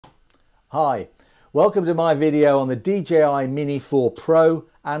Hi, welcome to my video on the DJI Mini 4 Pro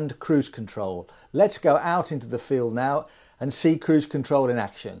and cruise control. Let's go out into the field now and see cruise control in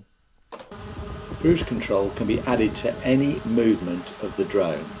action. Cruise control can be added to any movement of the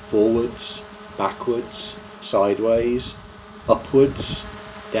drone, forwards, backwards, sideways, upwards,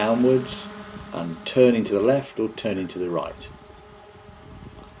 downwards, and turning to the left or turning to the right.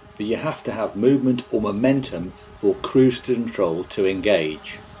 But you have to have movement or momentum for cruise control to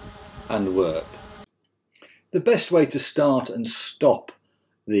engage and work. The best way to start and stop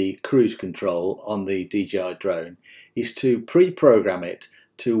the cruise control on the DJI drone is to pre-program it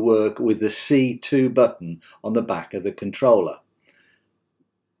to work with the C2 button on the back of the controller.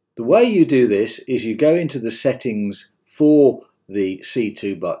 The way you do this is you go into the settings for the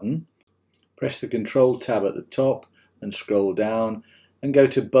C2 button, press the control tab at the top and scroll down and go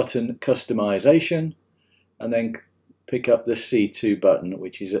to button customization and then pick up the C2 button,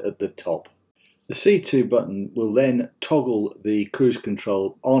 which is at the top. The C2 button will then toggle the cruise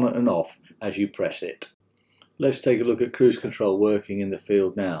control on and off as you press it. Let's take a look at cruise control working in the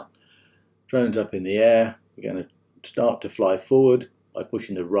field now. Drone's up in the air. We're going to start to fly forward by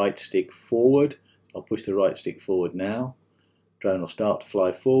pushing the right stick forward. I'll push the right stick forward now. Drone will start to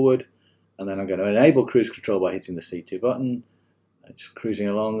fly forward, and then I'm going to enable cruise control by hitting the C2 button. It's cruising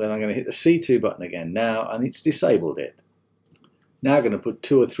along, then I'm going to hit the C2 button again now, and it's disabled it. Now I'm going to put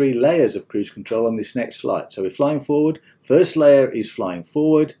 2 or 3 layers of cruise control on this next flight. So we're flying forward. First layer is flying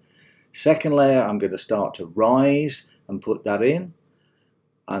forward. Second layer, I'm going to start to rise and put that in.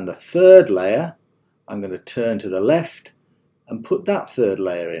 And the third layer, I'm going to turn to the left and put that third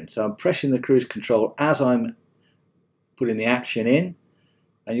layer in. So I'm pressing the cruise control as I'm putting the action in.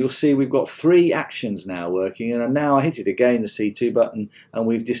 And you'll see we've got 3 actions now working, and now I hit it again, the C2 button, and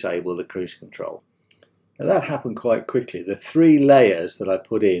we've disabled the cruise control. Now that happened quite quickly. The 3 layers that I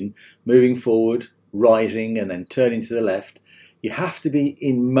put in, moving forward, rising, and then turning to the left, you have to be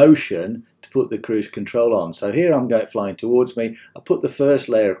in motion to put the cruise control on. So here I'm flying towards me, I put the first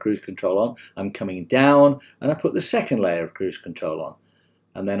layer of cruise control on, I'm coming down, and I put the second layer of cruise control on.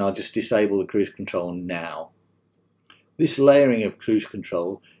 And then I'll just disable the cruise control now. This layering of cruise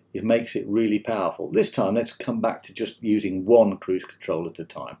control makes it really powerful. This time let's come back to just using one cruise control at a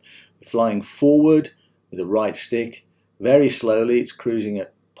time. We're flying forward with the right stick, very slowly. It's cruising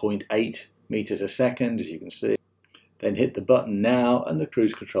at 0.8 meters a second, as you can see. Then hit the button now and the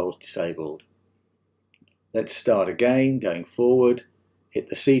cruise control is disabled. Let's start again, going forward, hit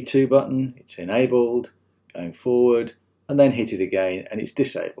the C2 button, it's enabled, going forward, and then hit it again and it's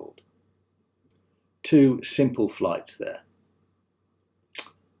disabled. 2 simple flights there.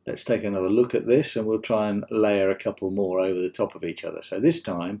 Let's take another look at this and we'll try and layer a couple more over the top of each other. So this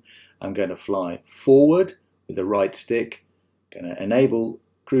time I'm going to fly forward with the right stick, going to enable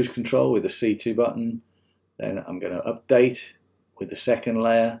cruise control with the C2 button, then I'm going to update with the second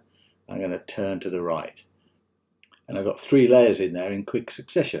layer, I'm going to turn to the right. And I've got 3 layers in there in quick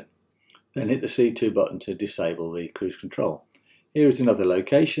succession. Then hit the C2 button to disable the cruise control. Here is another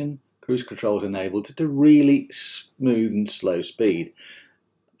location. Cruise control is enabled at a really smooth and slow speed.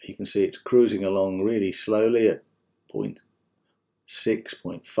 You can see it's cruising along really slowly at 0.6,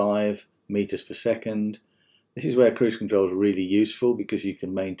 0.5 meters per second. This is where cruise control is really useful because you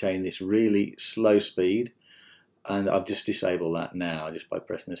can maintain this really slow speed. And I've just disabled that now just by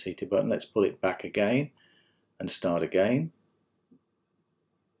pressing the C2 button. Let's pull it back again and start again.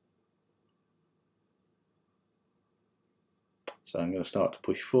 So I'm going to start to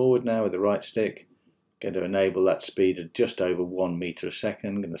push forward now with the right stick. Going to enable that speed at just over 1 meter a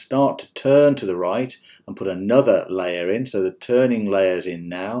second. I'm going to start to turn to the right and put another layer in. So the turning layer's in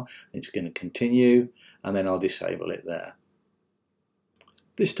now. It's going to continue and then I'll disable it there.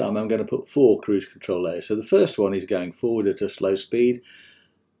 This time I'm going to put 4 cruise control layers. So the first one is going forward at a slow speed.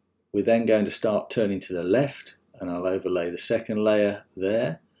 We're then going to start turning to the left and I'll overlay the second layer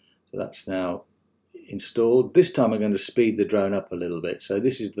there. So that's now installed. This time I'm going to speed the drone up a little bit. So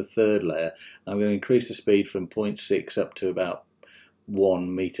this is the third layer. I'm going to increase the speed from 0.6 up to about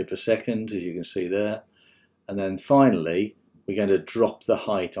 1 meter per second, as you can see there. And then finally we're going to drop the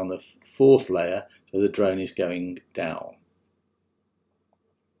height on the 4th layer so the drone is going down.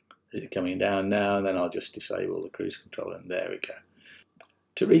 It's coming down now, and then I'll just disable the cruise control and there we go.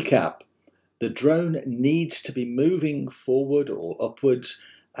 To recap, the drone needs to be moving forward or upwards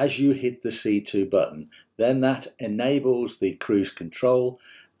as you hit the C2 button. Then that enables the cruise control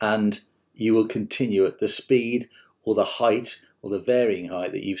and you will continue at the speed or the height or the varying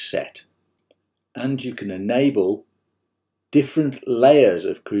height that you've set. And you can enable different layers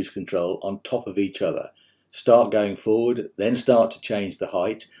of cruise control on top of each other. start going forward, then start to change the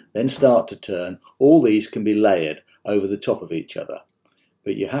height, then start to turn. All these can be layered over the top of each other.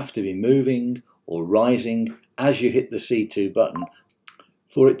 But you have to be moving or rising as you hit the C2 button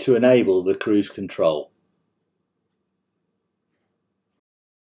for it to enable the cruise control.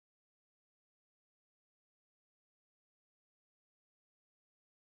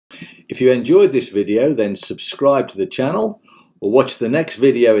 If you enjoyed this video, then subscribe to the channel or watch the next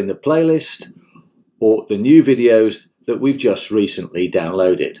video in the playlist or the new videos that we've just recently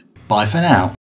downloaded. Bye for now.